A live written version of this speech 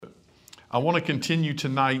I want to continue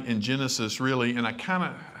tonight in Genesis, really, and I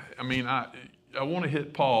want to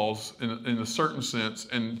hit pause in a certain sense,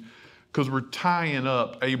 and because we're tying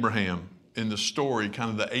up Abraham in the story,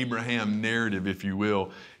 kind of the Abraham narrative, if you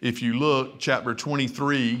will. If you look, chapter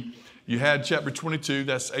 23, you had chapter 22,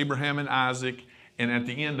 that's Abraham and Isaac, and at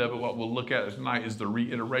the end of it, what we'll look at tonight is the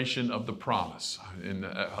reiteration of the promise, and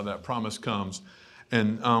how that promise comes.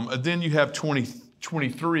 And then you have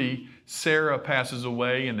 23, Sarah passes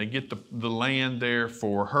away and they get the land there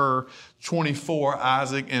for her. 24,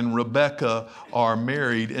 Isaac and Rebekah are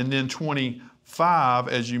married. And then 25,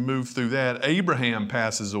 as you move through that, Abraham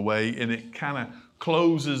passes away, and it kind of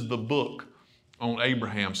closes the book on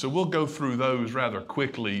Abraham. So we'll go through those rather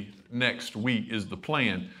quickly next week is the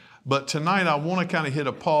plan. But tonight I want to kind of hit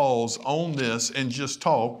a pause on this and just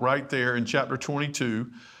talk right there in chapter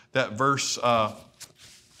 22, that verse, I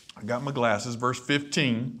got my glasses, verse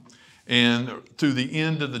 15, and through the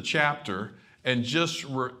end of the chapter, and just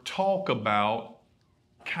talk about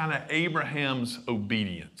kind of Abraham's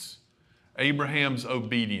obedience. Abraham's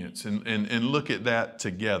obedience, and look at that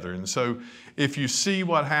together. And so if you see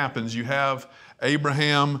what happens, you have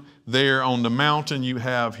Abraham there on the mountain, you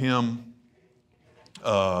have him,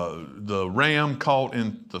 the ram caught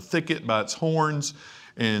in the thicket by its horns,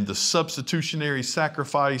 and the substitutionary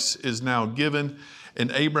sacrifice is now given. And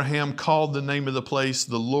Abraham called the name of the place,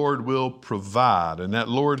 the Lord will provide. And that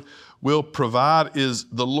Lord will provide is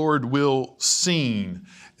the Lord will see.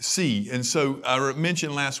 And so I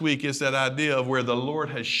mentioned last week is that idea of where the Lord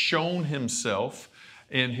has shown himself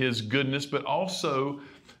in his goodness, but also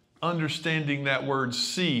understanding that word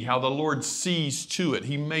see, how the Lord sees to it.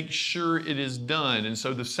 He makes sure it is done. And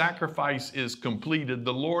so the sacrifice is completed.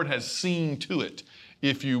 The Lord has seen to it,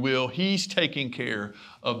 if you will. He's taking care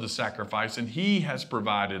of the sacrifice, and he has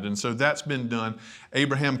provided. And so that's been done.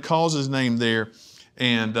 Abraham calls his name there.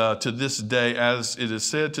 And to this day, as it is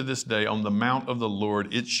said to this day, on the mount of the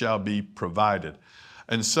Lord, it shall be provided.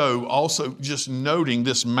 And so also just noting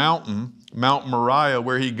this mountain, Mount Moriah,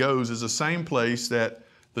 where he goes, is the same place that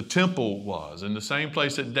the temple was, and the same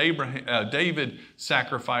place that David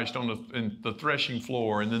sacrificed in the threshing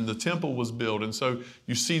floor, and then the temple was built. And so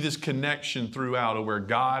you see this connection throughout of where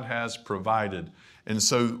God has provided. And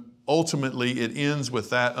so ultimately it ends with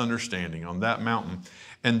that understanding on that mountain.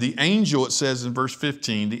 And the angel, it says in verse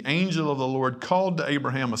 15, the angel of the Lord called to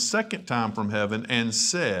Abraham a second time from heaven and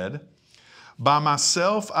said, by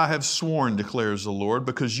myself I have sworn, declares the Lord,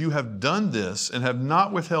 because you have done this and have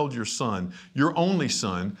not withheld your son, your only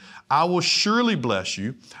son. I will surely bless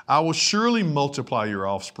you. I will surely multiply your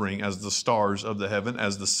offspring as the stars of the heaven,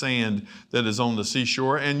 as the sand that is on the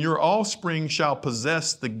seashore. And your offspring shall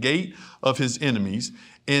possess the gate of his enemies.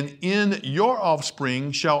 And in your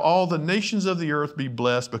offspring shall all the nations of the earth be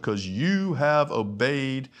blessed, because you have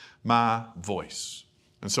obeyed my voice.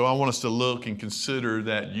 And so I want us to look and consider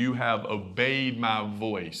that you have obeyed my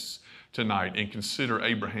voice tonight, and consider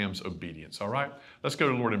Abraham's obedience, all right? Let's go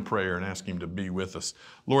to the Lord in prayer and ask him to be with us.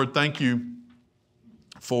 Lord, thank you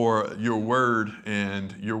for your word,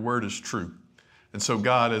 and your word is true. And so,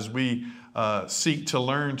 God, as we seek to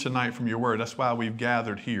learn tonight from your word, that's why we've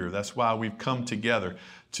gathered here. That's why we've come together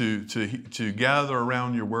to gather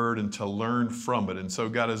around your word and to learn from it. And so,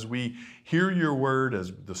 God, as we hear your word,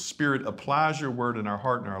 as the Spirit applies your word in our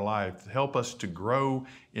heart and our life, help us to grow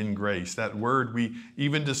in grace. That word we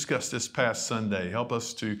even discussed this past Sunday, help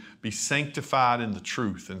us to be sanctified in the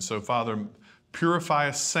truth. And so, Father, purify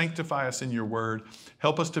us, sanctify us in your word.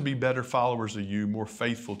 Help us to be better followers of you, more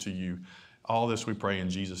faithful to you. All this we pray in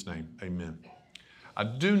Jesus' name. Amen. I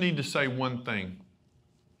do need to say one thing.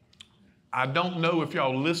 I don't know if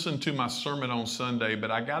y'all listened to my sermon on Sunday,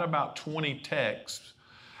 but I got about 20 texts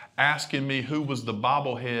asking me who was the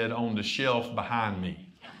bobblehead on the shelf behind me.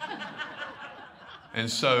 And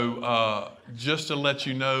so just to let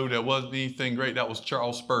you know, that wasn't anything great. That was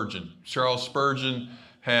Charles Spurgeon. Charles Spurgeon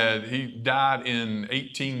he died in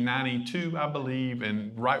 1892, I believe,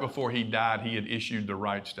 and right before he died, he had issued the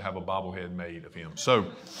rights to have a bobblehead made of him. So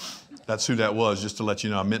that's who that was, just to let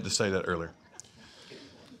you know. I meant to say that earlier.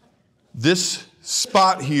 This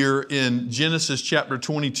spot here in Genesis chapter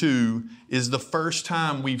 22 is the first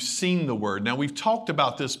time we've seen the word. Now, we've talked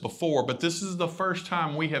about this before, but this is the first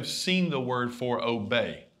time we have seen the word for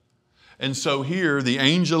obey. And so here, the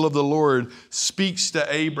angel of the Lord speaks to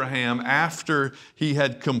Abraham after he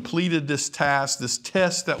had completed this task, this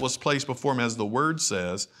test that was placed before him, as the word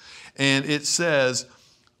says. And it says,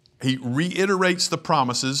 he reiterates the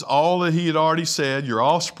promises, all that he had already said. Your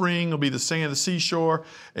offspring will be the sand of the seashore,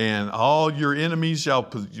 and all your enemies shall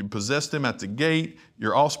possess them at the gate.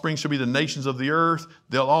 Your offspring shall be the nations of the earth.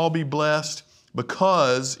 They'll all be blessed.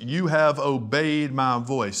 because you have obeyed my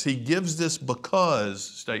voice. He gives this because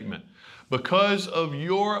statement. Because of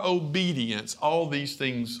your obedience, all these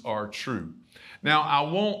things are true. Now, I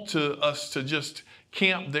want us to just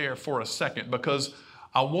camp there for a second, because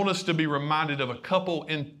I want us to be reminded of a couple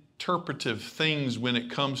interpretive things when it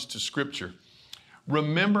comes to Scripture.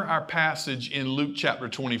 Remember our passage in Luke chapter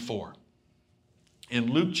 24. In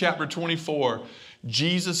Luke chapter 24,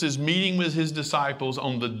 Jesus is meeting with his disciples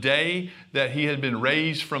on the day that he had been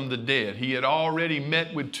raised from the dead. He had already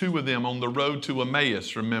met with two of them on the road to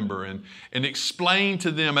Emmaus, remember, and explained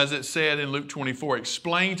to them, as it said in Luke 24,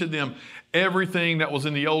 explained to them everything that was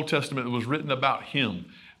in the Old Testament that was written about him,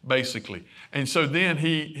 basically. And so then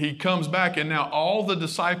he comes back, and now all the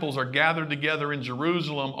disciples are gathered together in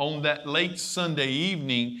Jerusalem on that late Sunday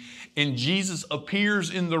evening, and Jesus appears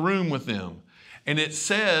in the room with them. And it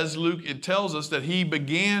says, Luke, it tells us that he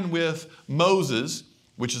began with Moses,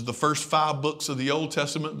 which is the first 5 books of the Old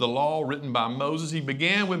Testament, the law written by Moses. He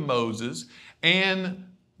began with Moses and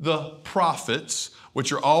the prophets,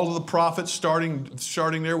 which are all of the prophets,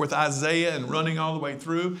 starting there with Isaiah and running all the way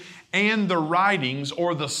through, and the writings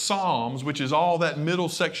or the Psalms, which is all that middle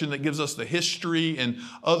section that gives us the history and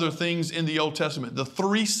other things in the Old Testament. The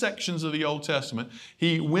 3 sections of the Old Testament,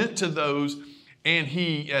 he went to those. And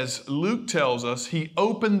he, as Luke tells us, he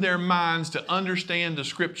opened their minds to understand the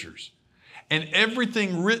Scriptures. And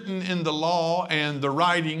everything written in the law and the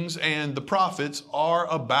writings and the prophets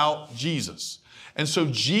are about Jesus. And so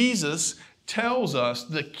Jesus tells us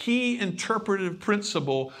the key interpretive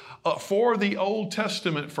principle for the Old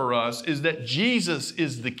Testament for us is that Jesus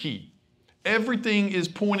is the key. Everything is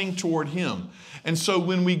pointing toward him. And so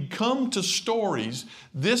when we come to stories,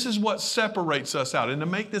 this is what separates us out. And to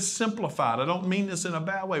make this simplified, I don't mean this in a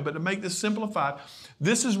bad way, but to make this simplified,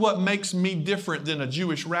 this is what makes me different than a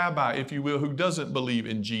Jewish rabbi, if you will, who doesn't believe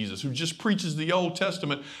in Jesus, who just preaches the Old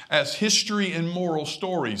Testament as history and moral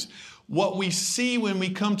stories. What we see when we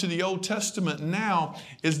come to the Old Testament now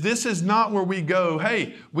is this is not where we go,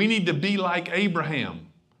 hey, we need to be like Abraham,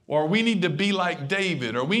 or we need to be like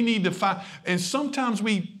David, or we need to find, and sometimes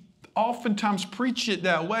we oftentimes preach it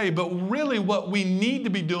that way, but really what we need to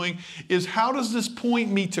be doing is, how does this point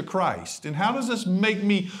me to Christ? And how does this make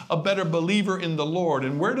me a better believer in the Lord?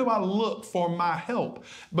 And where do I look for my help?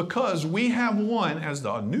 Because we have one, as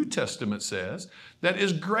the New Testament says, that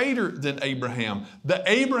is greater than Abraham. The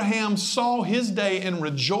Abraham saw his day and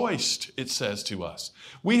rejoiced, it says to us.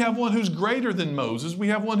 We have one who's greater than Moses. We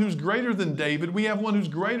have one who's greater than David. We have one who's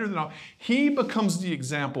greater than all. He becomes the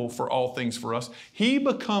example for all things for us. He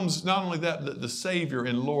becomes not only that, the Savior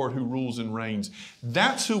and Lord who rules and reigns.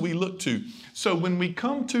 That's who we look to. So when we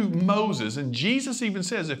come to Moses, and Jesus even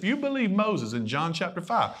says, if you believe Moses in John chapter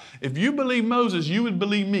 5, if you believe Moses, you would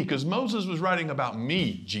believe me, because Moses was writing about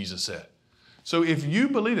me, Jesus said. So if you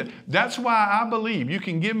believe it, that's why I believe you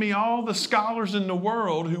can give me all the scholars in the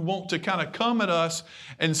world who want to kind of come at us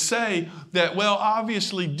and say that, well,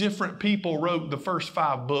 obviously different people wrote the first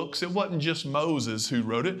 5 books. It wasn't just Moses who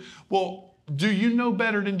wrote it. Well, do you know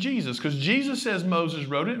better than Jesus? Because Jesus says Moses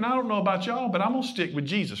wrote it, and I don't know about y'all, but I'm going to stick with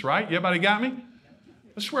Jesus, right? Everybody got me?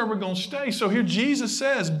 That's where we're going to stay. So here Jesus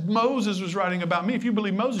says Moses was writing about me. If you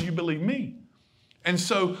believe Moses, you believe me. And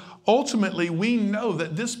so ultimately we know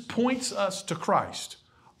that this points us to Christ.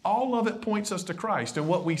 All of it points us to Christ. And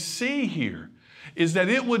what we see here is that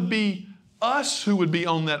it would be us who would be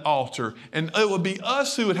on that altar, and it would be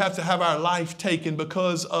us who would have to have our life taken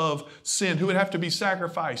because of sin, who would have to be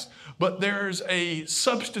sacrificed. But there's a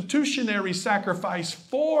substitutionary sacrifice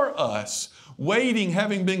for us waiting,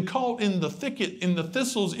 having been caught in the thicket, in the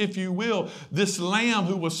thistles, if you will, this Lamb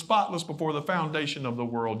who was spotless before the foundation of the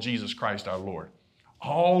world, Jesus Christ our Lord.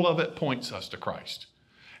 All of it points us to Christ.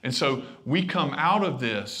 And so we come out of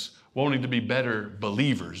this wanting to be better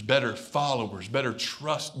believers, better followers,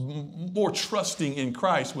 more trusting in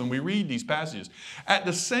Christ when we read these passages. At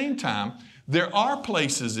the same time, there are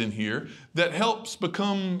places in here that helps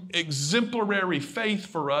become exemplary faith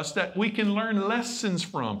for us that we can learn lessons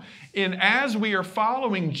from. And as we are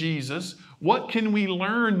following Jesus, what can we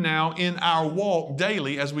learn now in our walk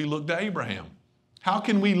daily as we look to Abraham? How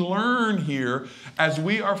can we learn here as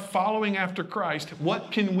we are following after Christ?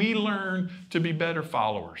 What can we learn to be better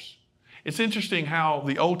followers? It's interesting how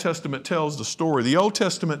the Old Testament tells the story. The Old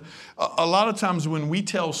Testament, a lot of times when we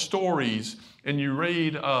tell stories and you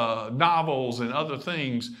read novels and other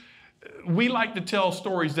things, we like to tell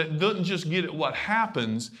stories that doesn't just get at what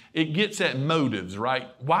happens, it gets at motives, right?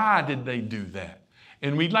 Why did they do that?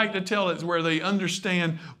 And we'd like to tell it where they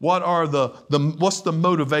understand what's the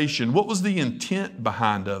motivation, what was the intent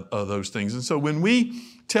behind of those things. And so when we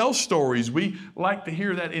tell stories, we like to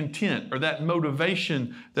hear that intent or that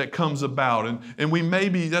motivation that comes about. And we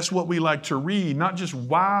maybe, that's what we like to read, not just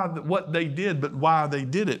what they did, but why they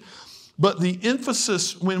did it. But the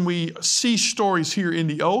emphasis when we see stories here in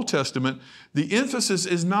the Old Testament, the emphasis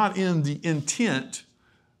is not in the intent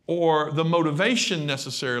or the motivation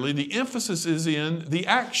necessarily. The emphasis is in the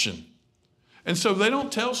action. And so they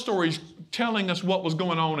don't tell stories telling us what was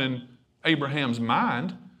going on in Abraham's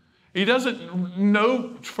mind. He doesn't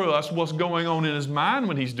know for us what's going on in his mind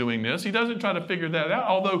when he's doing this. He doesn't try to figure that out,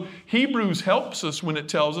 although Hebrews helps us when it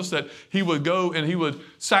tells us that he would go and he would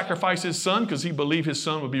sacrifice his son because he believed his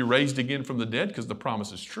son would be raised again from the dead because the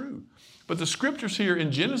promise is true. But the scriptures here in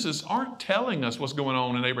Genesis aren't telling us what's going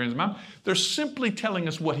on in Abraham's mind. They're simply telling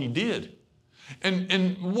us what he did.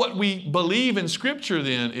 And what we believe in Scripture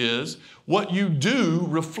then is what you do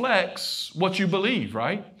reflects what you believe,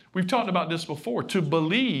 right? We've talked about this before. To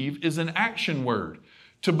believe is an action word.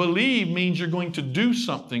 To believe means you're going to do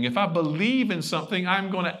something. If I believe in something, I'm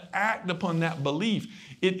going to act upon that belief.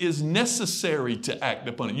 It is necessary to act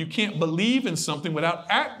upon it. You can't believe in something without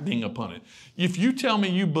acting upon it. If you tell me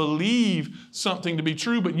you believe something to be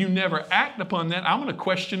true, but you never act upon that, I'm going to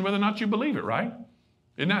question whether or not you believe it, right?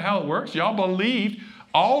 Isn't that how it works? Y'all believed.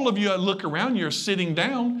 All of you that look around, you're sitting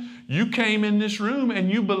down. You came in this room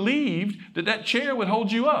and you believed that that chair would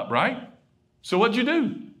hold you up, right? So what'd you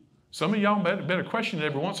do? Some of y'all better question it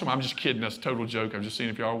every once in a while. I'm just kidding. That's a total joke. I'm just seeing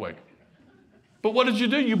if y'all are awake. But what did you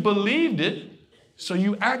do? You believed it, so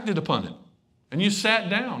you acted upon it. And you sat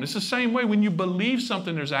down. It's the same way when you believe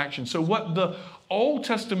something, there's action. So what the Old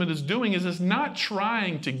Testament is doing is it's not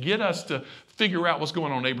trying to get us to figure out what's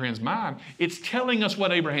going on in Abraham's mind. It's telling us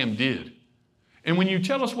what Abraham did. And when you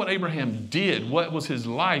tell us what Abraham did, what was his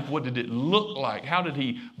life, what did it look like, how did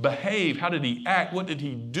he behave, how did he act, what did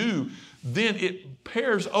he do, then it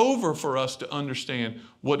pairs over for us to understand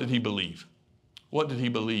what did he believe. What did he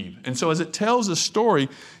believe? And so as it tells the story,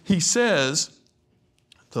 he says,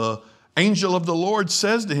 the angel of the Lord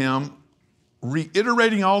says to him,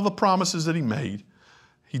 reiterating all the promises that he made,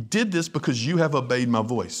 he did this because you have obeyed my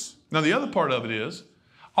voice. Now the other part of it is,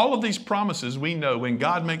 all of these promises, we know when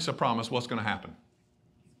God makes a promise, what's going to happen?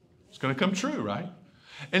 It's going to come true, right?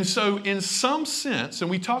 And so in some sense, and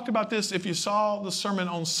we talked about this if you saw the sermon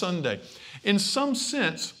on Sunday, in some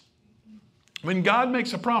sense, when God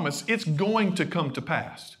makes a promise, it's going to come to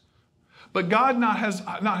pass. But God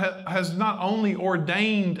has not only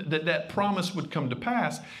ordained that that promise would come to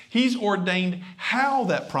pass, He's ordained how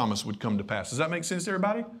that promise would come to pass. Does that make sense to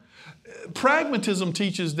everybody? Pragmatism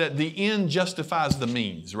teaches that the end justifies the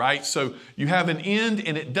means, right? So you have an end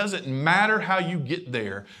and it doesn't matter how you get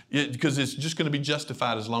there because it's just going to be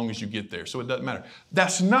justified as long as you get there. So it doesn't matter.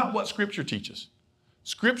 That's not what Scripture teaches.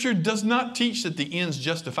 Scripture does not teach that the ends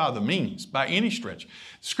justify the means by any stretch.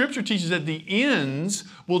 Scripture teaches that the ends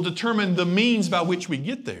will determine the means by which we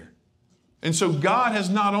get there. And so God has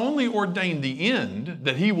not only ordained the end,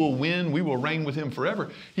 that He will win, we will reign with Him forever,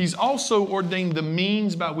 He's also ordained the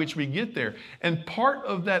means by which we get there. And part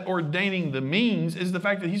of that ordaining the means is the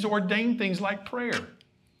fact that He's ordained things like prayer.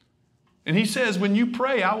 And He says, when you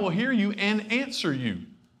pray, I will hear you and answer you.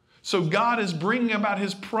 So God is bringing about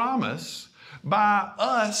His promise by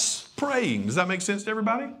us praying. Does that make sense to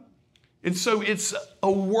everybody? And so it's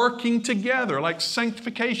a working together, like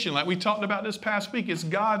sanctification, like we talked about this past week. It's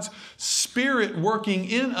God's Spirit working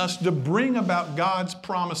in us to bring about God's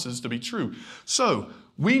promises to be true. So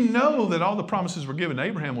we know that all the promises were given to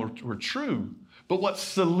Abraham were true. But what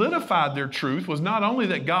solidified their truth was not only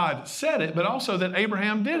that God said it, but also that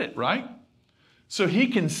Abraham did it, right? So he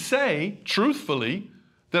can say truthfully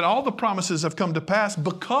that all the promises have come to pass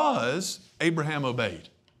because Abraham obeyed.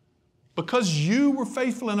 Because you were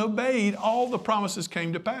faithful and obeyed, all the promises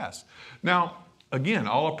came to pass. Now, again,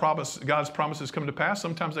 all of God's promises come to pass.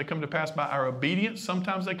 Sometimes they come to pass by our obedience.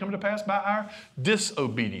 Sometimes they come to pass by our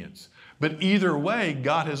disobedience. But either way,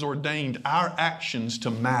 God has ordained our actions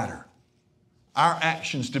to matter. Our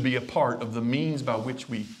actions to be a part of the means by which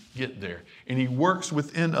we get there. And He works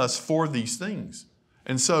within us for these things.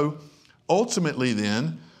 And so, ultimately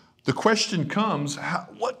then, the question comes,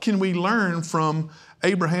 what can we learn from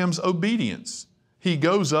Abraham's obedience? He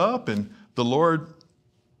goes up and the Lord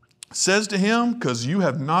says to him, because you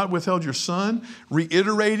have not withheld your son,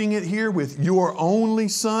 reiterating it here with your only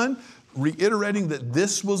son, reiterating that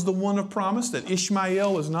this was the one of promise, that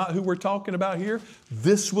Ishmael is not who we're talking about here.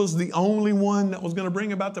 This was the only one that was going to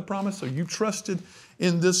bring about the promise, so you trusted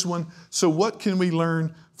in this one. So what can we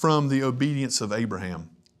learn from the obedience of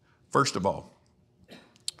Abraham? First of all,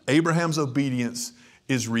 Abraham's obedience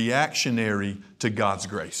is reactionary to God's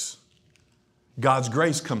grace. God's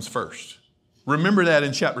grace comes first. Remember that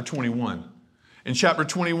in chapter 21. In chapter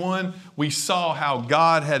 21, we saw how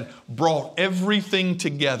God had brought everything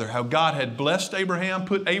together, how God had blessed Abraham,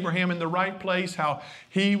 put Abraham in the right place, how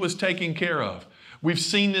he was taken care of. We've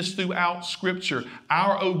seen this throughout Scripture.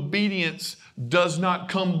 Our obedience does not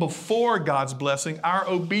come before God's blessing. Our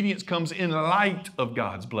obedience comes in light of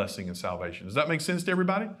God's blessing and salvation. Does that make sense to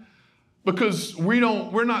everybody? Because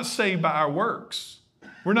we're not saved by our works.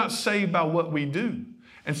 We're not saved by what we do.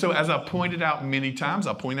 And so as I pointed out many times,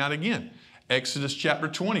 I'll point out again, Exodus chapter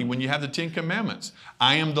 20, when you have the 10 Commandments.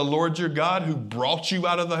 I am the Lord your God who brought you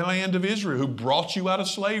out of the land of Israel, who brought you out of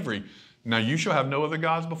slavery. Now you shall have no other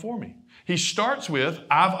gods before me. He starts with,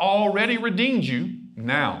 I've already redeemed you.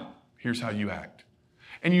 Now, here's how you act.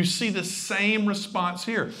 And you see the same response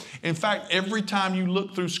here. In fact, every time you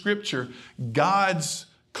look through Scripture, God's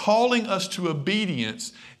calling us to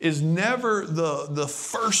obedience is never the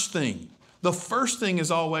first thing. The first thing is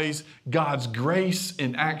always God's grace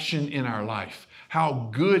in action in our life. How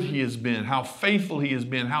good He has been, how faithful He has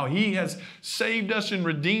been, how He has saved us and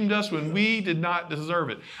redeemed us when we did not deserve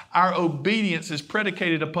it. Our obedience is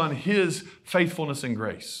predicated upon His faithfulness and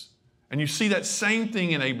grace. And you see that same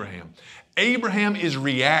thing in Abraham. Abraham is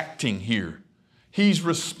reacting here. He's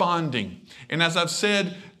responding. And as I've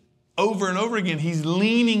said over and over again, he's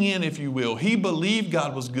leaning in, if you will. He believed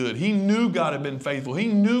God was good. He knew God had been faithful. He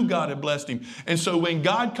knew God had blessed him. And so when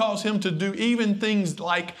God calls him to do even things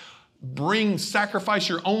like sacrifice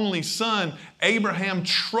your only son, Abraham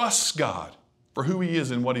trusts God for who he is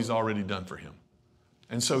and what He's already done for him.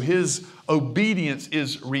 And so his obedience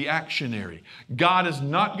is reactionary. God is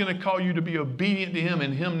not going to call you to be obedient to Him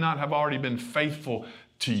and Him not have already been faithful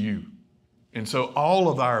to you. And so all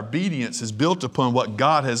of our obedience is built upon what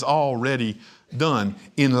God has already done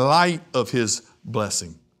in light of His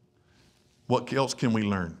blessing. What else can we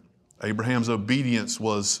learn? Abraham's obedience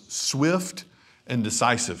was swift and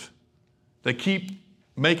decisive. They keep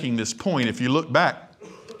making this point. If you look back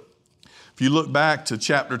to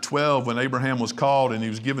chapter 12 when Abraham was called and he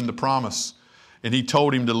was given the promise, and He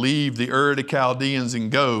told him to leave the Ur of the Chaldeans and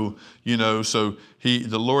go, so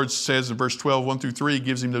the Lord says in verse 12, 1 through 3,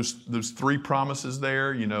 gives him those three promises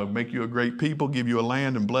there, make you a great people, give you a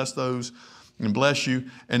land and bless those and bless you.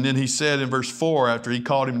 And then He said in verse 4, after He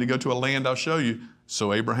called him to go to a land I'll show you,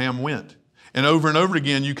 so Abraham went. And over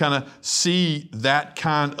again, you kind of see that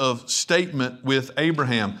kind of statement with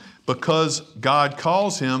Abraham. Because God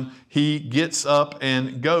calls him, he gets up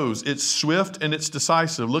and goes. It's swift and it's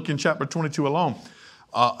decisive. Look in chapter 22 alone.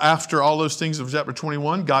 After all those things of chapter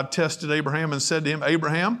 21, God tested Abraham and said to him,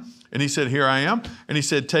 Abraham, and he said, here I am. And He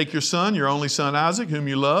said, take your son, your only son Isaac, whom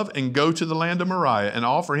you love, and go to the land of Moriah and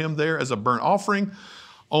offer him there as a burnt offering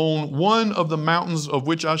on one of the mountains of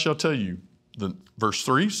which I shall tell you. Verse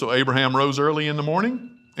 3, so Abraham rose early in the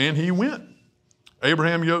morning and he went.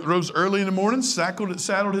 Abraham rose early in the morning, saddled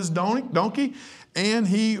his donkey, and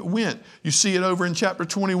he went. You see it over in chapter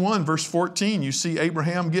 21, verse 14. You see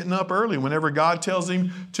Abraham getting up early whenever God tells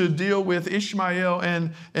him to deal with Ishmael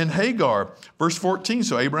and Hagar. Verse 14,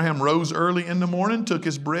 so Abraham rose early in the morning, took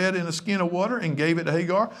his bread in a skin of water and gave it to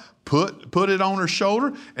Hagar, put it on her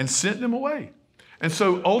shoulder and sent them away. And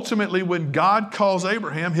so ultimately when God calls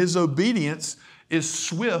Abraham, his obedience is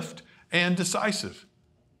swift and decisive.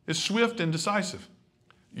 It's swift and decisive.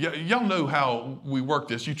 Y'all know how we work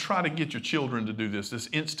this. You try to get your children to do this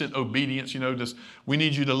instant obedience, we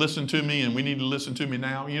need you to listen to me and we need to listen to me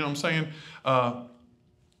now. You know what I'm saying?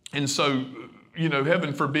 And so,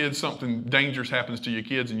 heaven forbid something dangerous happens to your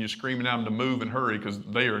kids and you're screaming at them to move and hurry because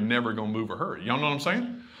they are never going to move or hurry. Y'all know what I'm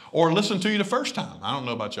saying? Or listen to you the first time. I don't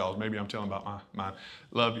know about y'all. Maybe I'm telling about my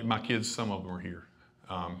love you. My kids, some of them are here.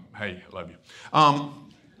 Hey, I love you.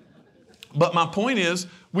 But my point is,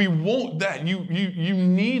 we want that. You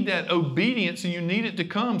need that obedience and you need it to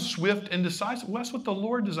come swift and decisive. Well, that's what the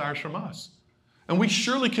Lord desires from us. And we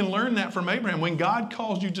surely can learn that from Abraham. When God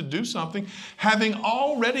calls you to do something, having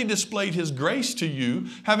already displayed His grace to you,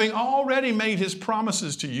 having already made His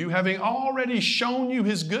promises to you, having already shown you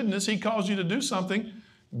His goodness, He calls you to do something,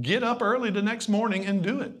 get up early the next morning and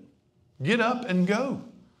do it. Get up and go.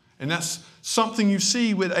 And that's something you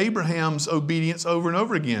see with Abraham's obedience over and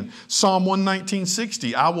over again. Psalm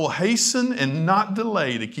 119:60, I will hasten and not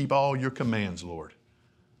delay to keep all your commands, Lord.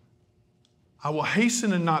 I will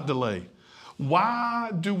hasten and not delay.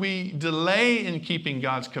 Why do we delay in keeping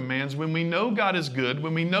God's commands when we know God is good,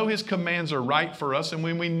 when we know His commands are right for us, and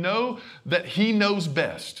when we know that He knows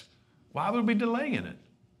best? Why would we delay in it?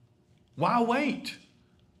 Why wait?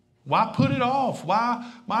 Why put it off?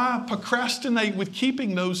 Why procrastinate with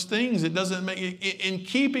keeping those things? It doesn't make it in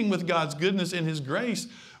keeping with God's goodness and His grace.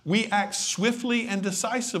 we act swiftly and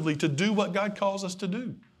decisively to do what God calls us to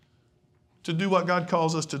do. To do what God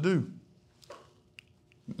calls us to do.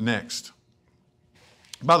 Next.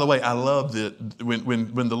 By the way, I love that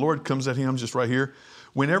when the Lord comes at him, just right here,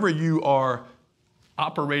 whenever you are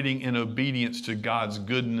operating in obedience to God's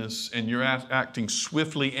goodness and you're acting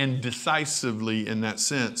swiftly and decisively in that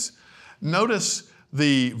sense, notice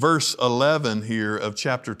the verse 11 here of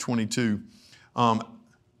chapter 22.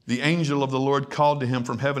 The angel of the Lord called to him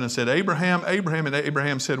from heaven and said, Abraham, Abraham. And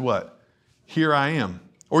Abraham said what? Here I am.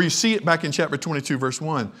 Or you see it back in chapter 22, verse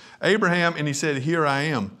 1. Abraham, and he said, here I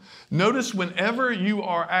am. Notice whenever you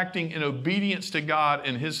are acting in obedience to God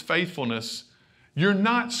and his faithfulness, you're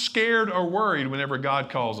not scared or worried whenever God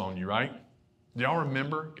calls on you, right? Do y'all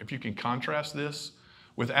remember, if you can contrast this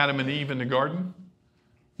with Adam and Eve in the garden?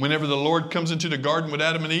 Whenever the Lord comes into the garden with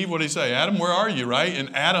Adam and Eve, what did he say? Adam, where are you, right?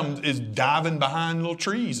 And Adam is diving behind little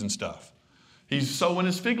trees and stuff. He's sewing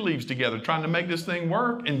his fig leaves together, trying to make this thing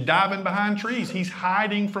work and diving behind trees. He's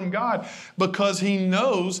hiding from God because he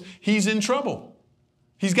knows he's in trouble.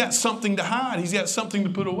 He's got something to hide. He's got something to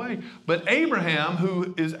put away. But Abraham,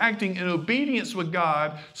 who is acting in obedience with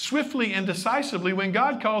God, swiftly and decisively, when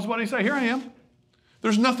God calls, what did he say? Here I am.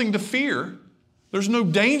 There's nothing to fear. There's no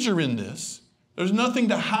danger in this. There's nothing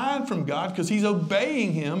to hide from God because he's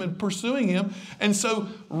obeying him and pursuing him. And so,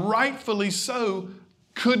 rightfully so,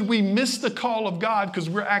 could we miss the call of God because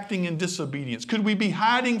we're acting in disobedience? Could we be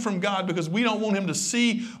hiding from God because we don't want him to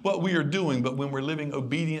see what we are doing? But when we're living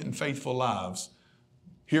obedient and faithful lives,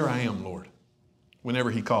 here I am, Lord, whenever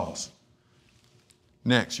he calls.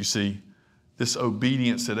 Next, you see, this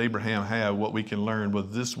obedience that Abraham had, what we can learn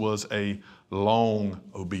was this was a long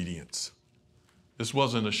obedience. This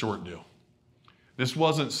wasn't a short deal. This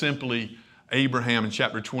wasn't simply Abraham in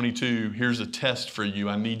chapter 22, here's a test for you.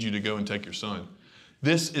 I need you to go and take your son.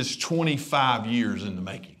 This is 25 years in the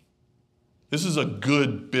making. This is a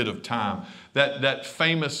good bit of time. That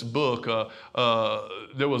famous book,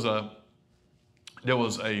 there was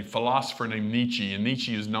a philosopher named Nietzsche, and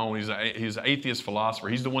Nietzsche is known, he's an atheist philosopher.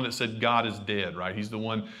 He's the one that said God is dead, right? He's the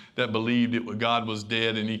one that believed God was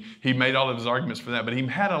dead, and he made all of his arguments for that. But he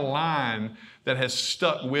had a line that has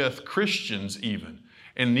stuck with Christians even.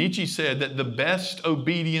 And Nietzsche said that the best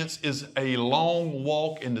obedience is a long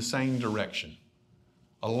walk in the same direction.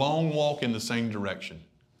 A long walk in the same direction.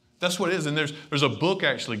 That's what it is. And there's a book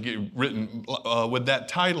actually written with that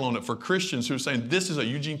title on it for Christians who are saying this is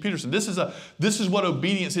Eugene Peterson. This is what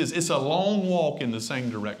obedience is. It's a long walk in the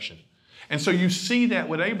same direction. And so you see that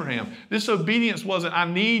with Abraham. This obedience wasn't, I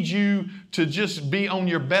need you to just be on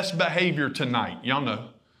your best behavior tonight. Y'all know.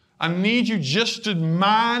 I need you just to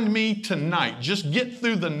mind me tonight. Just get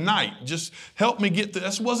through the night. Just help me get through.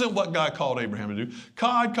 This wasn't what God called Abraham to do.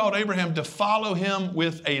 God called Abraham to follow him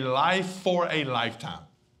with a life for a lifetime.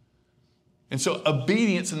 And so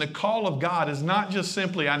obedience and the call of God is not just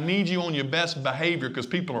simply, I need you on your best behavior because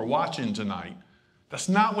people are watching tonight. That's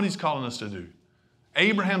not what he's calling us to do.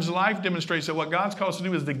 Abraham's life demonstrates that what God's called us to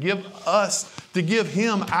do is to give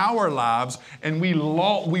him our lives, and we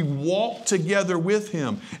walk together with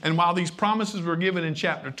him. And while these promises were given in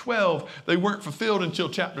chapter 12, they weren't fulfilled until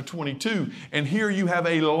chapter 22. And here you have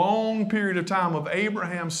a long period of time of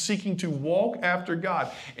Abraham seeking to walk after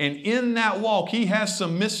God. And in that walk, he has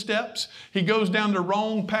some missteps. He goes down the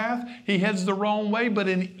wrong path. He heads the wrong way. But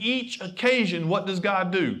in each occasion, what does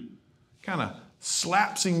God do? Kind of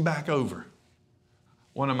slaps him back over.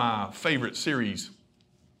 One of my favorite series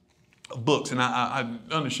of books, and I'm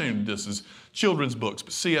unashamed of this, is children's books,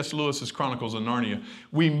 but C.S. Lewis's Chronicles of Narnia.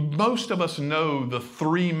 Most of us know the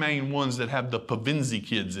three main ones that have the Pevensie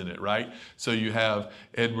kids in it, right? So you have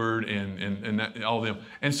Edward and all of them.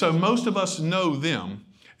 And so most of us know them.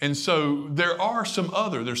 And so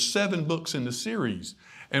there's 7 books in the series.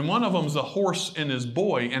 And one of them is A Horse and His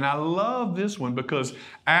Boy. And I love this one because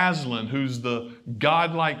Aslan, who's the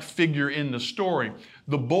godlike figure in the story,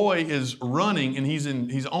 the boy is running and he's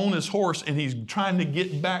on his horse and he's trying to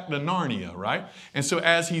get back to Narnia, right? And so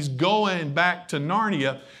as he's going back to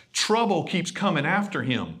Narnia, trouble keeps coming after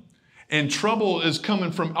him. And trouble is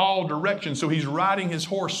coming from all directions. So he's riding his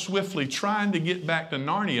horse swiftly, trying to get back to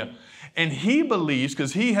Narnia. And he believes,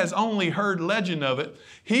 because he has only heard legend of it,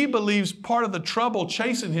 he believes part of the trouble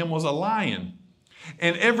chasing him was a lion.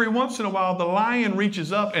 And every once in a while, the lion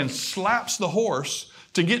reaches up and slaps the horse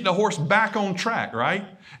to get the horse back on track, right?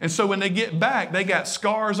 And so when they get back, they got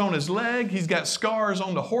scars on his leg. He's got scars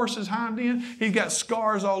on the horse's hind end. He's got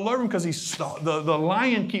scars all over him because the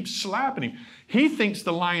lion keeps slapping him. He thinks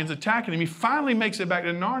the lion's attacking him. He finally makes it back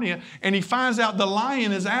to Narnia, and he finds out the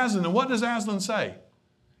lion is Aslan. And what does Aslan say?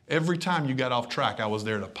 Every time you got off track, I was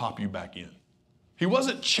there to pop you back in. He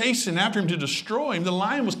wasn't chasing after him to destroy him. The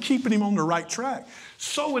lion was keeping him on the right track.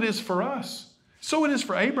 So it is for us. So it is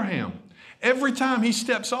for Abraham. Every time he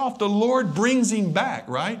steps off, the Lord brings him back,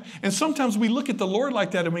 right? And sometimes we look at the Lord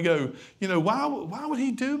like that and we go, why would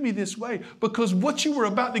he do me this way? Because what you were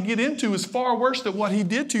about to get into is far worse than what he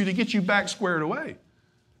did to you to get you back squared away.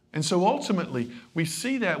 And so ultimately, we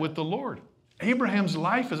see that with the Lord. Abraham's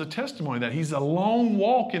life is a testimony that he's a long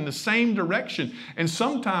walk in the same direction. And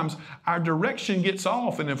sometimes our direction gets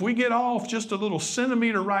off. And if we get off just a little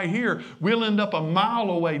centimeter right here, we'll end up a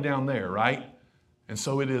mile away down there, right? And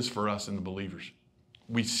so it is for us and the believers.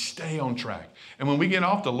 We stay on track. And when we get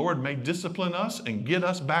off, the Lord may discipline us and get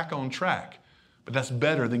us back on track. But that's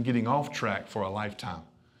better than getting off track for a lifetime.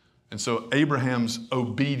 And so Abraham's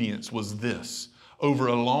obedience was this. Over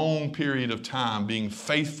a long period of time, being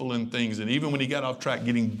faithful in things. And even when he got off track,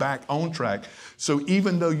 getting back on track. So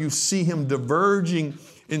even though you see him diverging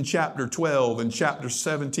in chapter 12 and chapter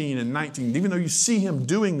 17 and 19, even though you see him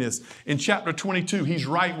doing this, in chapter 22, he's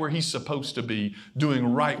right where he's supposed to be,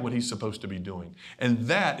 doing right what he's supposed to be doing. And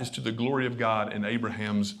that is to the glory of God and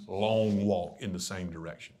Abraham's long walk in the same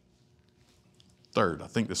direction. Third, I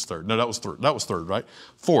think this is third. No, that was third. That was third, right?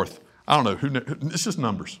 Fourth, I don't know. It's just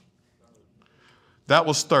numbers. That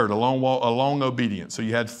was third, a long obedience. So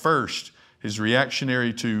you had first, his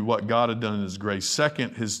reactionary to what God had done in his grace.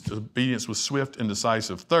 Second, his obedience was swift and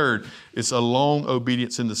decisive. Third, it's a long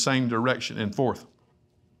obedience in the same direction. And fourth,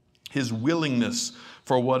 his willingness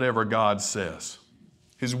for whatever God says.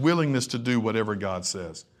 His willingness to do whatever God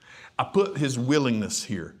says. I put his willingness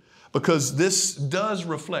here because this does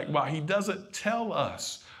reflect, while he doesn't tell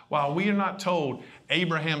us, while we are not told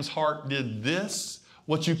Abraham's heart did this,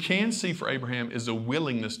 what you can see for Abraham is a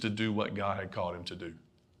willingness to do what God had called him to do.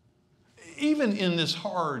 Even in this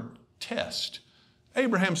hard test,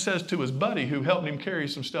 Abraham says to his buddy who helped him carry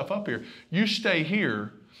some stuff up here, you stay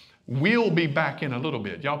here, we'll be back in a little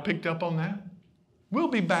bit. Y'all picked up on that? We'll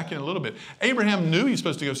be back in a little bit. Abraham knew he was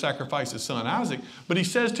supposed to go sacrifice his son Isaac, but he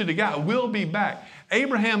says to the guy, we'll be back.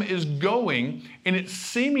 Abraham is going, and it's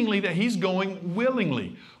seemingly that he's going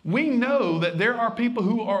willingly. We know that there are people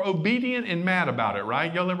who are obedient and mad about it,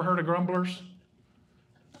 right? Y'all ever heard of grumblers?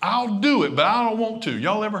 I'll do it, but I don't want to.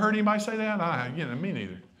 Y'all ever heard anybody say that? Me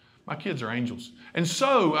neither. My kids are angels. And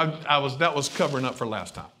so that was covering up for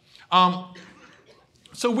last time.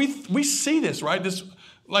 So we see this, right?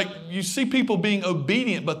 Like you see people being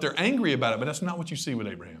obedient, but they're angry about it. But that's not what you see with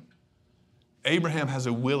Abraham. Abraham has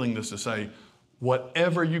a willingness to say,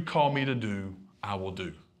 whatever you call me to do, I will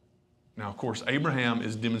do. Now, of course, Abraham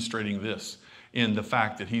is demonstrating this in the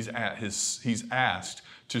fact that he's asked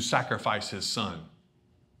to sacrifice his son.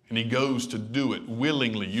 And he goes to do it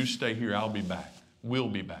willingly. You stay here, I'll be back. We'll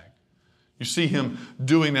be back. You see him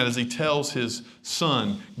doing that as he tells his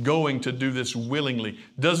son, going to do this willingly.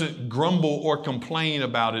 Doesn't grumble or complain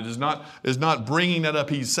about it. Is not bringing that up.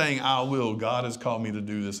 He's saying, I will. God has called me to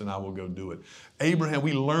do this and I will go do it. Abraham,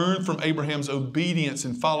 we learn from Abraham's obedience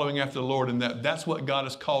and following after the Lord, and that's what God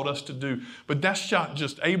has called us to do. But that's not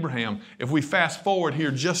just Abraham. If we fast forward here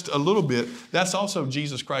just a little bit, that's also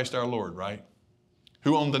Jesus Christ our Lord, right?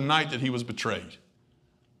 Who on the night that he was betrayed,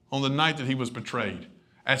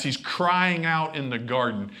 as he's crying out in the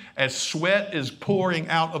garden, as sweat is pouring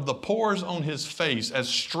out of the pores on his face, as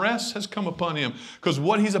stress has come upon him, because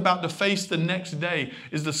what he's about to face the next day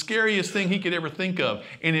is the scariest thing he could ever think of.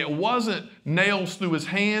 And it wasn't nails through his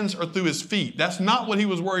hands or through his feet. That's not what he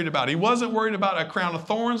was worried about. He wasn't worried about a crown of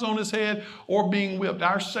thorns on his head or being whipped.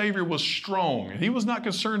 Our Savior was strong, and he was not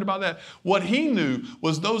concerned about that. What he knew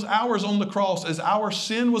was those hours on the cross as our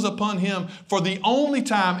sin was upon him for the only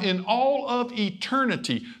time in all of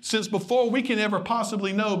eternity, since before we can ever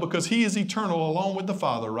possibly know, because he is eternal along with the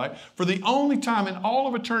Father, right? For the only time in all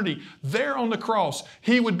of eternity, there on the cross,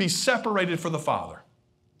 he would be separated from the Father.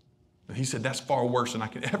 And he said, that's far worse than I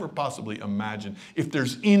could ever possibly imagine. If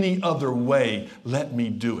there's any other way, let me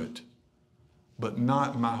do it. But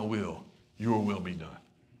not my will, your will be done.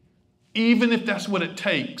 Even if that's what it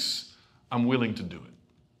takes, I'm willing to do it.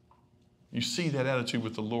 You see that attitude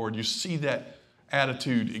with the Lord. You see that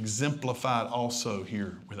attitude exemplified also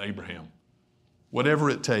here with Abraham. Whatever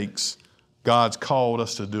it takes, God's called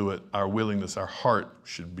us to do it. Our willingness, our heart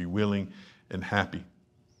should be willing and happy.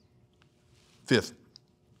 Fifth,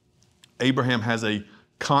 Abraham has a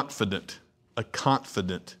confident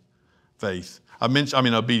faith.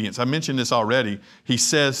 Obedience. I mentioned this already. He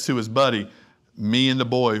says to his buddy, me and the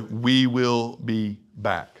boy, we will be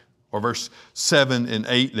back. Or verse 7 and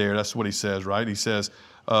 8 there, that's what he says, right? He says,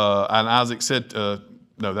 and Isaac said,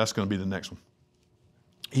 no, that's going to be the next one.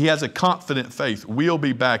 He has a confident faith. We'll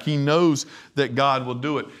be back. He knows that God will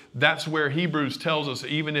do it. That's where Hebrews tells us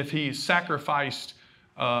even if he sacrificed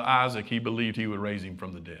Isaac, he believed he would raise him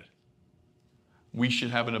from the dead. We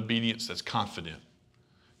should have an obedience that's confident.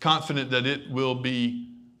 Confident that it will be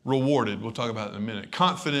rewarded. We'll talk about it in a minute.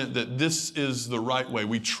 Confident that this is the right way.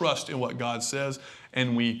 We trust in what God says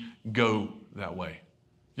and we go that way.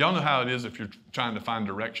 Y'all know how it is if you're trying to find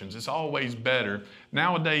directions. It's always better.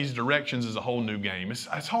 Nowadays, directions is a whole new game. It's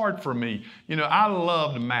hard for me. You know, I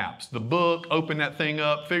loved maps. The book, open that thing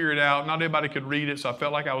up, figure it out. Not everybody could read it, so I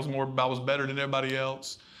felt like I was better than everybody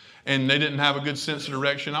else. And they didn't have a good sense of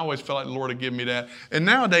direction. I always felt like the Lord would give me that. And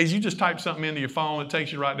nowadays, you just type something into your phone. It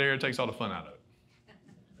takes you right there. It takes all the fun out of it.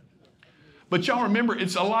 But y'all remember,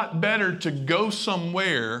 it's a lot better to go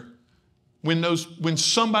somewhere when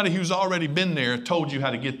somebody who's already been there told you how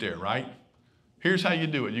to get there, right? Here's how you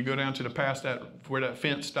do it. You go down to where that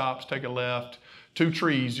fence stops, take a left, 2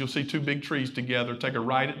 trees. You'll see 2 big trees together. Take a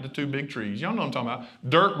right at the 2 big trees. Y'all know what I'm talking about.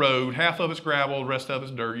 Dirt road, half of it's gravel, the rest of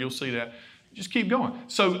it's dirt. You'll see that. Just keep going.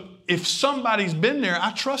 So if somebody's been there,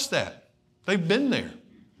 I trust that. They've been there.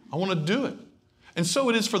 I want to do it. And so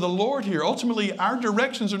it is for the Lord here. Ultimately, our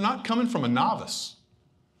directions are not coming from a novice.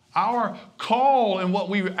 Our call and what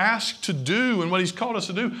we ask to do and what he's called us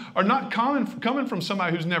to do are not coming from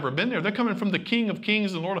somebody who's never been there. They're coming from the King of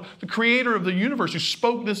Kings and Lord, the creator of the universe who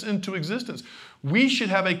spoke this into existence. We should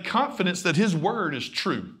have a confidence that his word is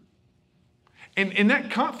true. And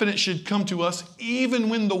that confidence should come to us even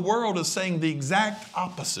when the world is saying the exact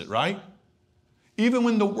opposite, right? Even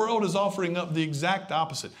when the world is offering up the exact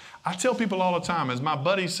opposite. I tell people all the time, as my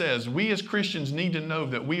buddy says, we as Christians need to know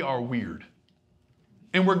that we are weird.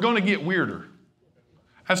 And we're going to get weirder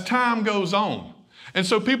as time goes on. And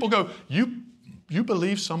so people go, you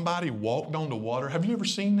believe somebody walked on the water? Have you ever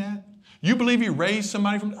seen that? You believe he raised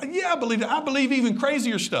somebody from... Yeah, I believe that. I believe even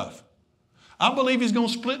crazier stuff. I believe he's going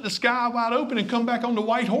to split the sky wide open and come back on the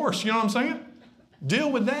white horse. You know what I'm saying?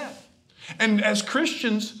 Deal with that. And as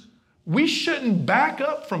Christians, we shouldn't back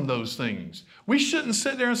up from those things. We shouldn't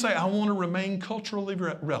sit there and say, I want to remain culturally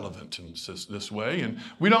relevant in this way. And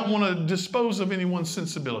we don't want to dispose of anyone's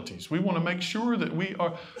sensibilities. We want to make sure that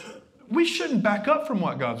we shouldn't back up from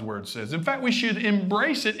what God's word says. In fact, we should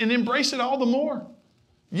embrace it and embrace it all the more.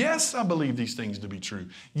 Yes, I believe these things to be true.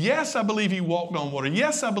 Yes, I believe he walked on water.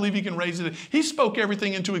 Yes, I believe he can raise it. He spoke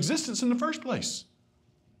everything into existence in the first place.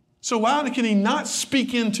 So why can he not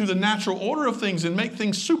speak into the natural order of things and make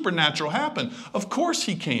things supernatural happen? Of course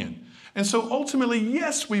he can. And so ultimately,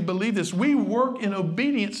 yes, we believe this. We work in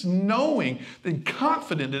obedience knowing and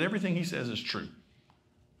confident that everything he says is true.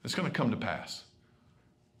 It's going to come to pass.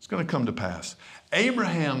 It's going to come to pass.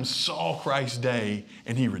 Abraham saw Christ's day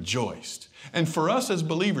and he rejoiced. And for us as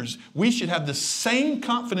believers, we should have the same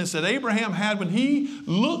confidence that Abraham had when he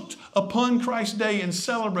looked upon Christ's day and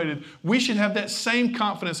celebrated. We should have that same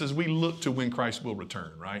confidence as we look to when Christ will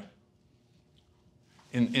return, right?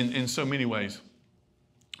 In so many ways.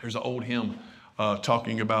 There's an old hymn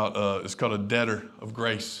talking about, it's called A Debtor of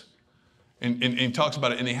Grace. And he talks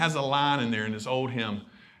about it, and he has a line in there in this old hymn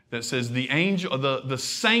that says, the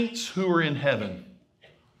saints who are in heaven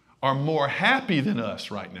are more happy than us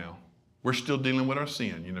right now. We're still dealing with our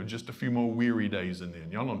sin, just a few more weary days and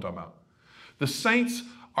then. Y'all know what I'm talking about. The saints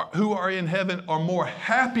who are in heaven are more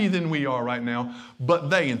happy than we are right now,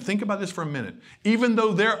 but and think about this for a minute, even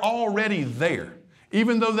though they're already there,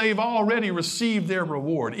 even though they've already received their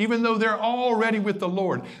reward, even though they're already with the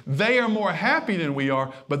Lord, they are more happy than we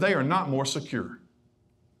are, but they are not more secure.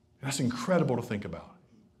 That's incredible to think about.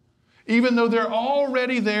 Even though they're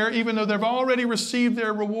already there, even though they've already received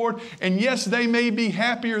their reward, and yes, they may be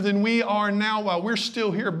happier than we are now while we're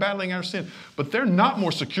still here battling our sin, but they're not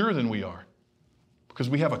more secure than we are because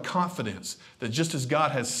we have a confidence that just as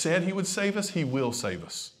God has said he would save us, he will save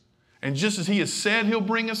us. And just as he has said he'll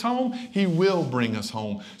bring us home, he will bring us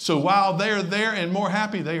home. So while they're there and more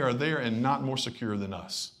happy, they are there and not more secure than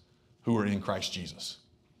us who are in Christ Jesus.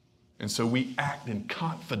 And so we act in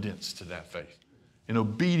confidence to that faith, in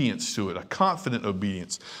obedience to it, a confident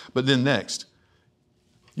obedience. But then next,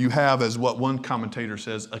 you have, as what one commentator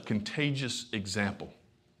says, a contagious example.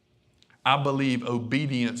 I believe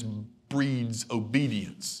obedience breeds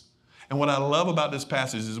obedience. And what I love about this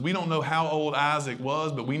passage is we don't know how old Isaac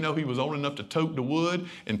was, but we know he was old enough to tote the wood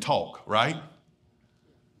and talk, right?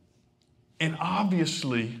 And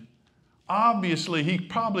obviously, he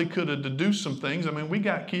probably could have deduced some things. I mean, we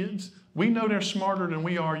got kids. We know they're smarter than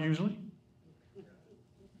we are usually.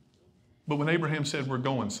 But when Abraham said, we're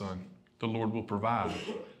going, son, the Lord will provide,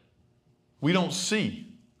 we don't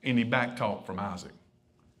see any back talk from Isaac.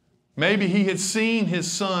 Maybe he had seen his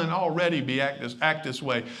son already act this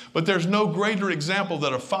way. But there's no greater example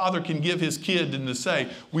that a father can give his kid than to say,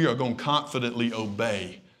 we are going to confidently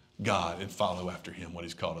obey God and follow after him, what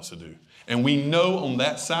he's called us to do. And we know on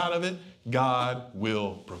that side of it, God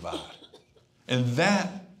will provide. And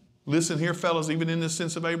that, listen here, fellas, even in the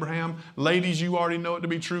sense of Abraham, ladies, you already know it to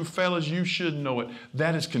be true. Fellas, you should know it.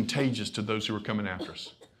 That is contagious to those who are coming after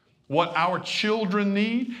us. What our children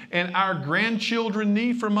need and our grandchildren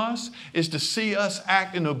need from us is to see us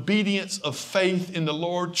act in obedience of faith in the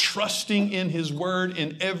Lord, trusting in his word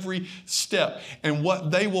in every step. And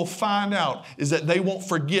what they will find out is that they won't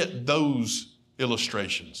forget those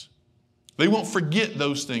illustrations. They won't forget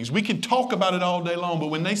those things. We can talk about it all day long, but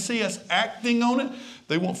when they see us acting on it,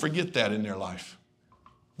 they won't forget that in their life.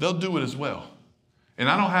 They'll do it as well. And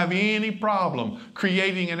I don't have any problem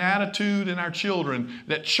creating an attitude in our children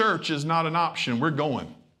that church is not an option. We're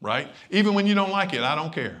going, right? Even when you don't like it, I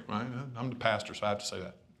don't care, right? I'm the pastor, so I have to say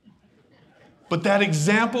that. But that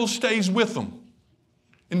example stays with them.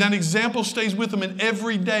 And that example stays with them. And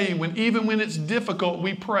every day, even when it's difficult,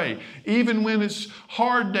 we pray. Even when it's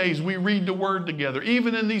hard days, we read the word together.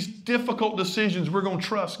 Even in these difficult decisions, we're going to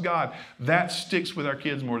trust God. That sticks with our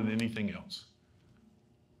kids more than anything else.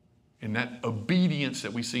 And that obedience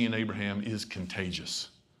that we see in Abraham is contagious.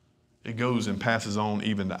 It goes and passes on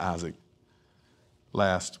even to Isaac.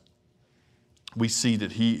 Last, we see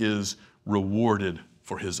that he is rewarded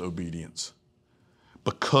for his obedience.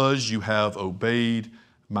 Because you have obeyed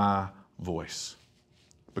my voice.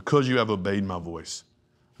 Because you have obeyed my voice.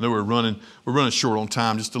 I know we're running short on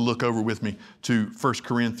time. Just to look over with me to 1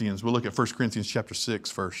 Corinthians. We'll look at 1 Corinthians chapter 6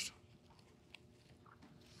 first.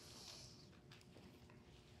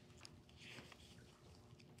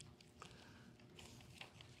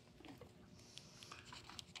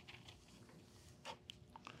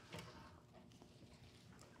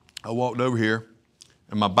 I walked over here,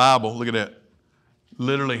 and my Bible, look at that,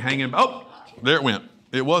 literally hanging. Oh, there it went.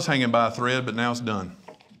 It was hanging by a thread, but now it's done.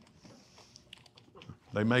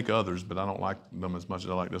 They make others, but I don't like them as much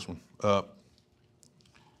as I like this one.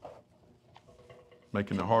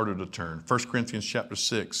 Making it harder to turn. 1 Corinthians chapter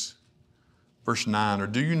 6, verse 9. Or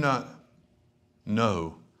do you not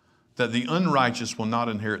know that the unrighteous will not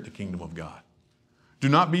inherit the kingdom of God? Do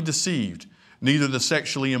not be deceived. Neither the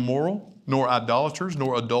sexually immoral, nor idolaters,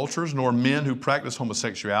 nor adulterers, nor men who practice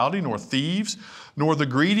homosexuality, nor thieves, nor the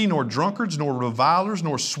greedy, nor drunkards, nor revilers,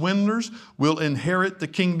 nor swindlers will inherit the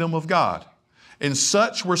kingdom of God. And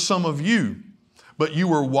such were some of you, but you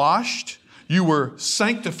were washed, you were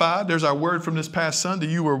sanctified. There's our word from this past Sunday.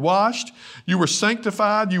 You were washed, you were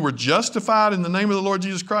sanctified, you were justified in the name of the Lord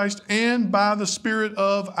Jesus Christ and by the Spirit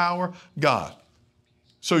of our God.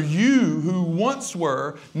 So you who once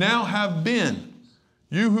were, now have been.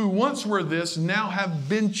 You who once were this, now have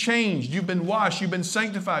been changed. You've been washed, you've been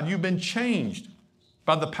sanctified, you've been changed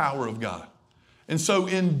by the power of God. And so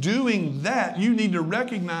in doing that, you need to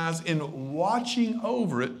recognize, in watching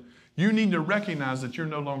over it, you need to recognize that you're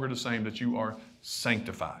no longer the same, that you are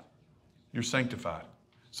sanctified. You're sanctified.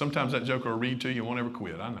 Sometimes that joke will read to you and won't ever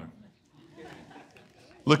quit, I know.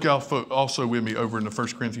 Look also with me over in the 1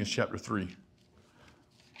 Corinthians chapter 3.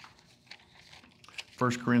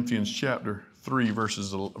 1 Corinthians chapter 3,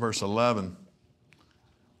 verse 11.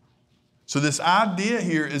 So this idea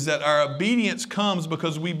here is that our obedience comes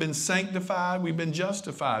because we've been sanctified, we've been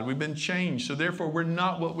justified, we've been changed. So therefore we're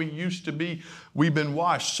not what we used to be. We've been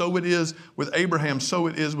washed. So it is with Abraham, so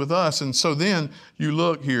it is with us. And so then you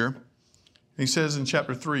look here, he says in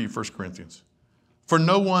chapter 3, 1 Corinthians, for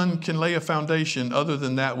no one can lay a foundation other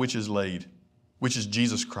than that which is laid, which is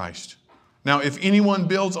Jesus Christ. Now, if anyone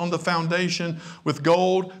builds on the foundation with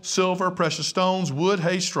gold, silver, precious stones, wood,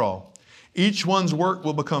 hay, straw, each one's work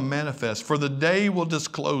will become manifest, for the day will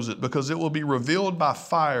disclose it, because it will be revealed by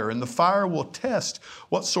fire, and the fire will test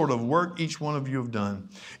what sort of work each one of you have done.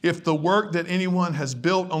 If the work that anyone has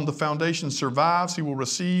built on the foundation survives, he will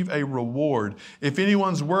receive a reward. If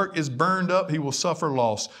anyone's work is burned up, he will suffer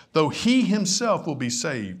loss, though he himself will be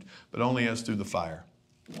saved, but only as through the fire.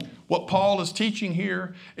 What Paul is teaching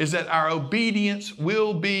here is that our obedience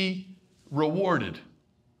will be rewarded.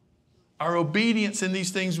 Our obedience in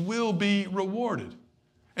these things will be rewarded.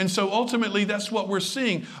 And so ultimately that's what we're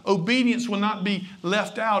seeing. Obedience will not be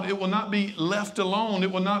left out. It will not be left alone.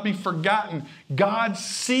 It will not be forgotten. God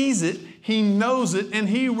sees it, He knows it, and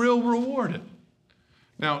He will reward it.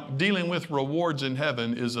 Now, dealing with rewards in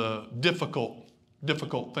heaven is a difficult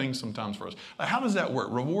thing sometimes for us. How does that work?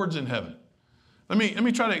 Rewards in heaven. Let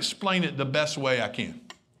me try to explain it the best way I can.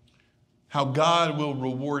 How God will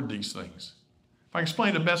reward these things. If I explain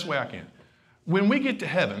it the best way I can. When we get to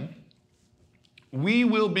heaven, we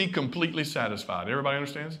will be completely satisfied. Everybody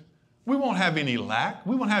understands? We won't have any lack.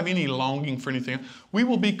 We won't have any longing for anything. We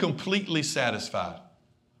will be completely satisfied.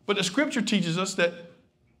 But the scripture teaches us that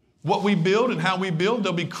what we build and how we build,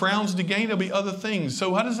 there'll be crowns to gain, there'll be other things. So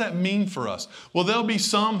what does that mean for us? Well, there'll be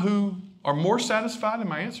some who are more satisfied, and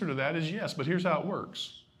my answer to that is yes, but here's how it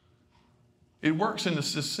works. It works in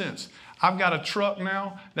this sense. I've got a truck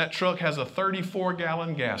now. That truck has a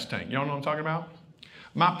 34-gallon gas tank. Y'all know what I'm talking about?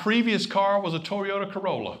 My previous car was a Toyota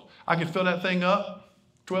Corolla. I could fill that thing up,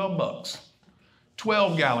 $12.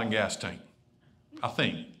 12-gallon gas tank. I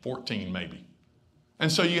think, 14 maybe.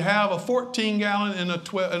 And so you have a 14-gallon and a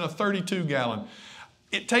 32-gallon.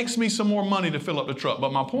 It takes me some more money to fill up the truck.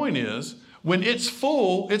 But my point is, when it's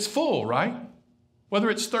full, right? Whether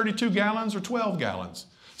it's 32 gallons or 12 gallons.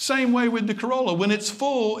 Same way with the Corolla. When it's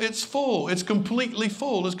full, it's full. It's completely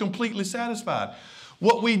full. It's completely satisfied.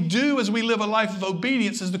 What we do as we live a life of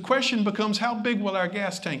obedience is the question becomes, how big will our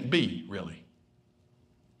gas tank be, really?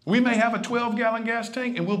 We may have a 12-gallon gas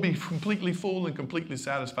tank and we'll be completely full and completely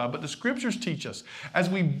satisfied. But the scriptures teach us, as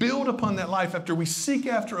we build upon that life, after we seek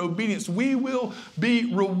after obedience, we will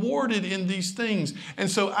be rewarded in these things. And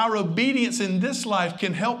so our obedience in this life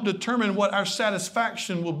can help determine what our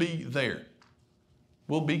satisfaction will be there.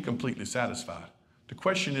 We'll be completely satisfied. The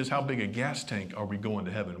question is, how big a gas tank are we going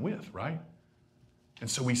to heaven with, right? And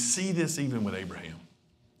so we see this even with Abraham.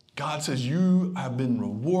 God says, you have been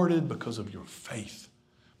rewarded because of your faith,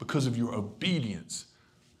 because of your obedience.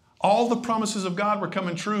 All the promises of God were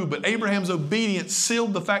coming true, but Abraham's obedience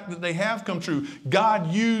sealed the fact that they have come true.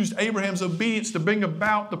 God used Abraham's obedience to bring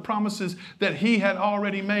about the promises that he had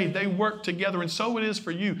already made. They worked together, and so it is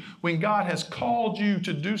for you. When God has called you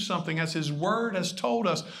to do something, as his word has told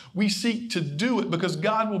us, we seek to do it because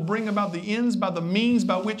God will bring about the ends by the means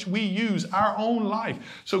by which we use our own life.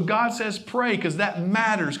 So God says pray because that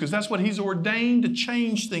matters, because that's what he's ordained to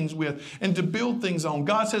change things with and to build things on.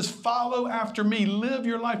 God says follow after me, live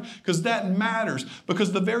your life, because that matters.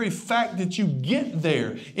 Because the very fact that you get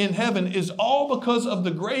there in heaven is all because of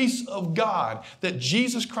the grace of God that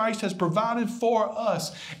Jesus Christ has provided for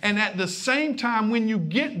us. And at the same time, when you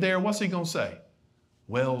get there, what's he going to say?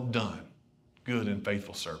 Well done, good and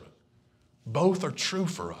faithful servant. Both are true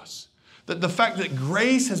for us. That the fact that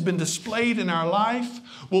grace has been displayed in our life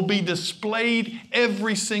will be displayed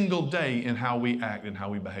every single day in how we act and how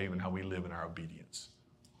we behave and how we live in our obedience.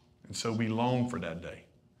 And so we long for that day.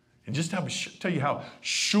 And just to tell you how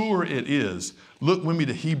sure it is, look with me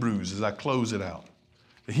to Hebrews as I close it out.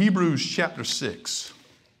 Hebrews chapter 6.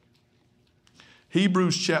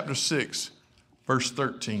 Hebrews chapter 6, verse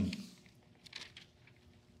 13.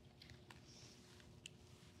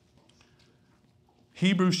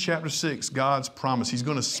 Hebrews chapter 6, God's promise. He's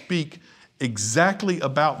going to speak exactly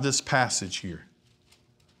about this passage here.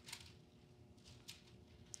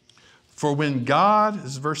 For when God,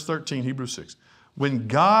 this is verse 13, Hebrews 6. When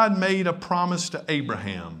God made a promise to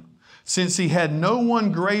Abraham, since he had no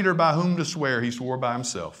one greater by whom to swear, he swore by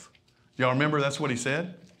himself. Y'all remember that's what he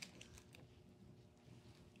said?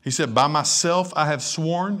 He said, by myself I have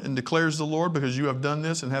sworn, and declares the Lord, because you have done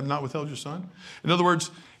this and have not withheld your son. In other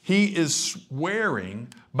words, he is swearing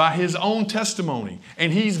by his own testimony,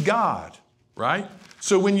 and he's God, right?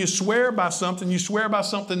 So when you swear by something, you swear by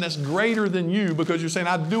something that's greater than you because you're saying,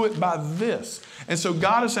 I do it by this. And so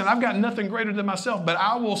God is saying, I've got nothing greater than myself, but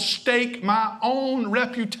I will stake my own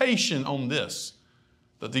reputation on this,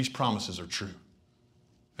 that these promises are true,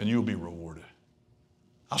 and you'll be rewarded.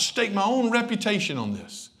 I'll stake my own reputation on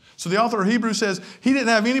this. So the author of Hebrews says he didn't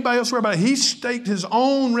have anybody else swear about it. He staked his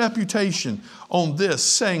own reputation on this,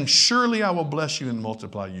 saying, surely I will bless you and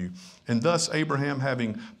multiply you. And thus Abraham,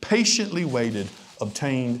 having patiently waited,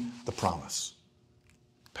 obtained the promise.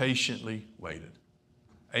 Patiently waited.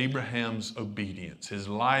 Abraham's obedience, his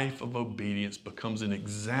life of obedience becomes an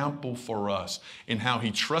example for us in how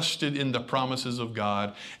he trusted in the promises of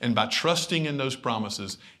God. And by trusting in those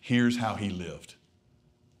promises, here's how he lived.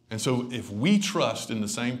 And so if we trust in the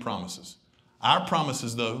same promises, our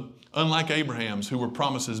promises though, unlike Abraham's who were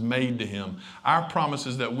promises made to him, our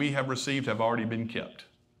promises that we have received have already been kept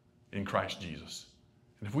in Christ Jesus.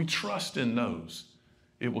 And if we trust in those,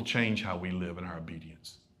 it will change how we live in our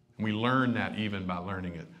obedience. And we learn that even by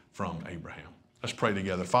learning it from Abraham. Let's pray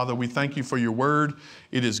together. Father, we thank you for your word.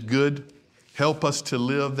 It is good. Help us to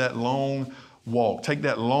live that long walk. Take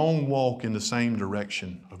that long walk in the same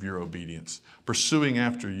direction of your obedience, pursuing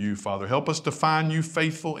after you, Father. Help us to find you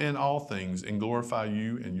faithful in all things and glorify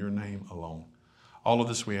you in your name alone. All of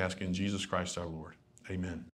this we ask in Jesus Christ our Lord. Amen.